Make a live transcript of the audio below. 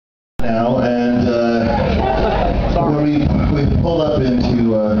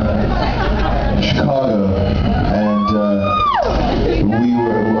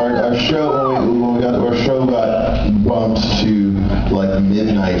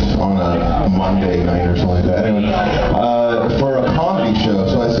on a Monday night or something like that. Anyway, for a comedy show.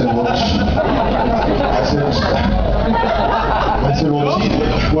 So I said, well, well, gee,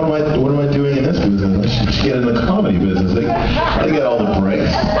 what am I doing in this business? I should get in the comedy business. They get all the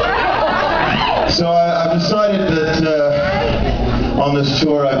breaks. So I've decided that on this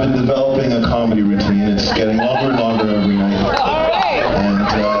tour I've been developing a comedy routine. It's getting longer and longer every night. And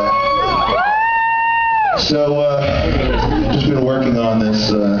so just been working on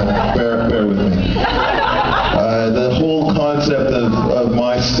this. Bear with me. The whole concept of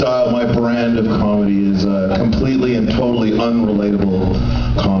my style, my brand of comedy is completely and totally unrelatable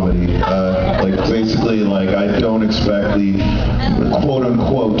comedy. Like basically, like I don't expect the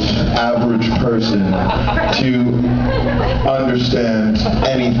quote-unquote average person to understand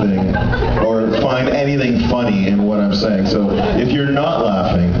anything or find anything funny in what I'm saying. So if you're not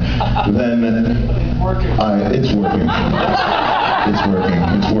laughing, then it's working. It's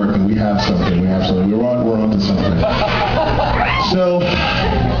working. We have something. We're on to something. So,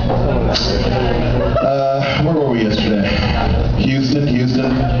 where were we yesterday? Houston.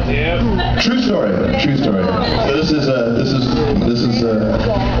 Yep. True story. So this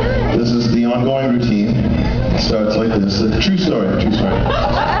is the ongoing routine. So it's like this. True story.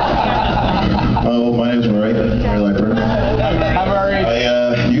 Oh, my name's Murray Lightburn. Hi, Murray.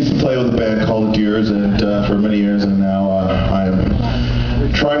 I used to play with a band called Deers, and for many years, and now I am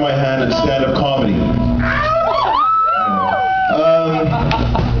trying my hand at stand-up comedy.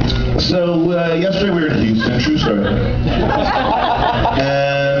 So yesterday we were in Houston. True story.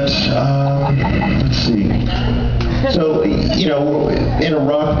 And let's see. So, you know, in a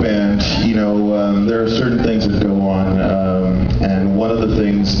rock band, you know, there are certain things that go on, and one of the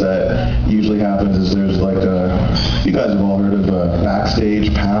things that usually happens is there's like you guys have all heard of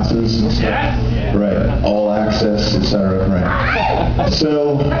backstage passes and stuff? Yeah. Right, all access, etc. Right.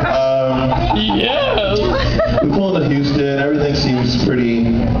 So, yes. We pull into Houston, everything seems pretty,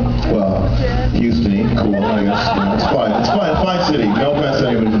 well, Houston-y, cool, I guess. You know, it's fine city, no offense to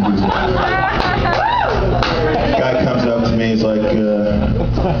anybody from Houston. Guy comes up to me, he's like,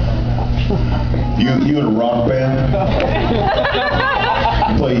 you in a rock band?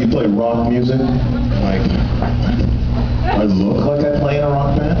 You play rock music? I'm like, I look like I play in a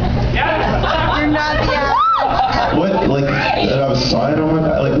rock band? You're not the average. What? Like, that I was signed on my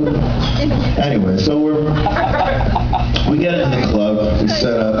back? Like, anyway, so we get into the club, we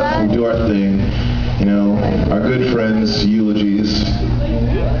set up, we do our thing, you know, our good friends' eulogies.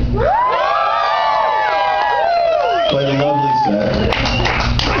 Played a lovely set.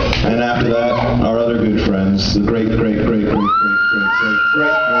 And after that, our other good friends, the great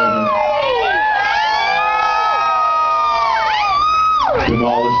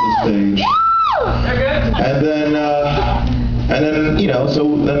demolish the stage. And then, you know,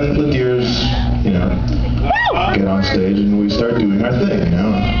 so then the Deers, you know, get on stage and we start doing our thing, you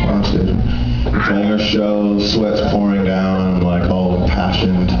know, we're on stage. We're playing our show, sweat's pouring down, I'm like all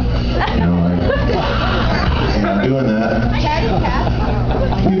impassioned, you know, like, and doing that.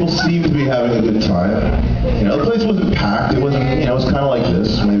 People seem to be having a good time. You know, the place wasn't packed, it wasn't, you know, it was kind of like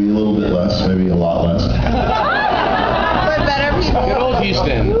this, maybe a little bit less, maybe a lot less. But better people. Good old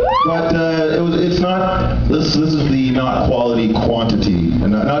Houston. But it's not. This is the not quality quantity,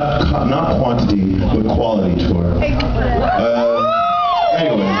 not quantity but quality tour.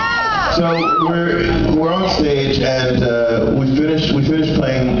 Anyway, so we're on stage and we finished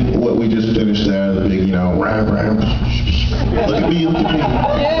playing what we just finished there. The big, you know, ram. Look at me.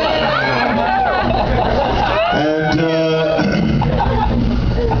 And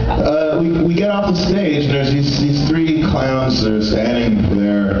we get off the stage and there's these three clowns that are standing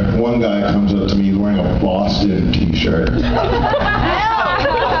there. One guy comes up to me, he's wearing a Boston t-shirt. Not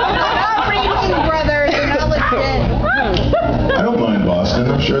Reading Brothers, you're not legit. I don't mind Boston,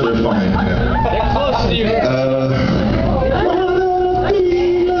 I'm sure they're fine. Yeah. They're close to you.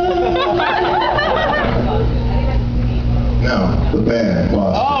 No, the band,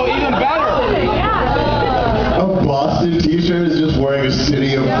 Boston. Oh, even better. A Boston t-shirt is just wearing a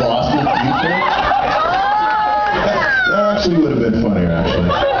City of Boston t-shirt? That actually would have been funnier, actually.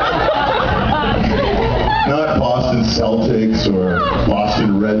 Not Boston Celtics or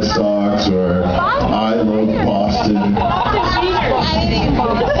Boston Red Sox or I love Boston.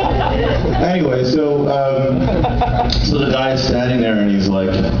 Anyway, so the guy's standing there and he's like,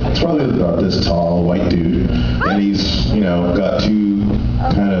 it's probably about this tall, white dude, and he's, you know, got two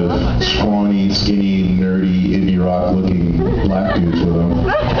kind of scrawny, skinny, nerdy, indie rock looking black dudes with him.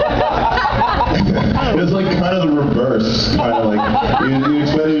 It was like kind of the reverse, kind of like, you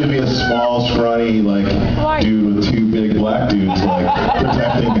expect him to be a small, scrawny, like, dude with two big black dudes, like,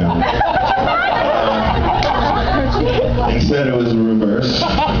 protecting him.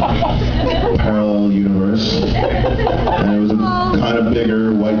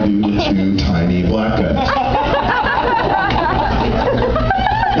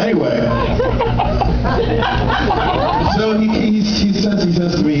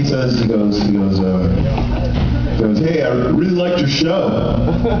 he goes, hey, I really liked your show.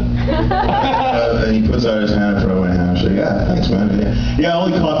 And he puts out his hand in front of my hand. I'm like, yeah, thanks, man. Yeah, I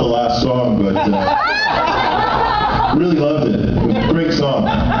only caught the last song, but really loved it. It was a great song.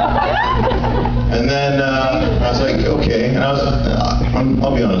 And then I was like, okay. And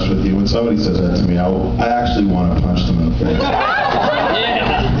I'll be honest with you. When somebody says that to me, I actually want to punch them in the face.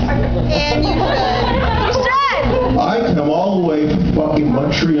 And you should. I come all the way from fucking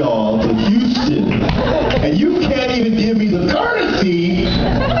Montreal to Houston, and you can't even give me the courtesy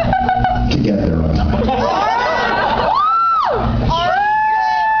to get there on time.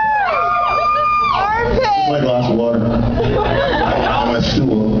 My glass of water. My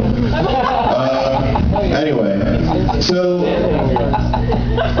stool. Anyway, so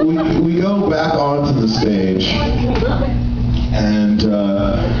we go back onto the stage, and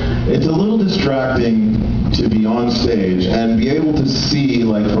it's a little distracting to be on stage and be able to see,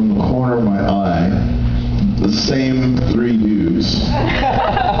 like, from the corner of my eye, the same three dudes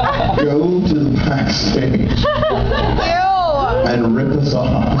go to the backstage and rip us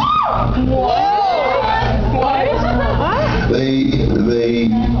off. They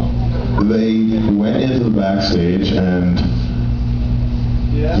went into the backstage, and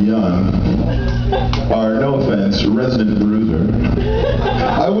Young, our, no offense, resident bruiser.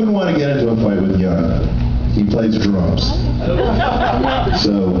 I wouldn't want to get into a fight with Young. He plays drums.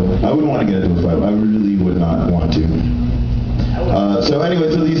 So I wouldn't want to get into a fight. I really would not want to. So anyway,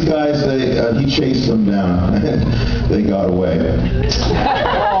 so these guys, he chased them down. They got away.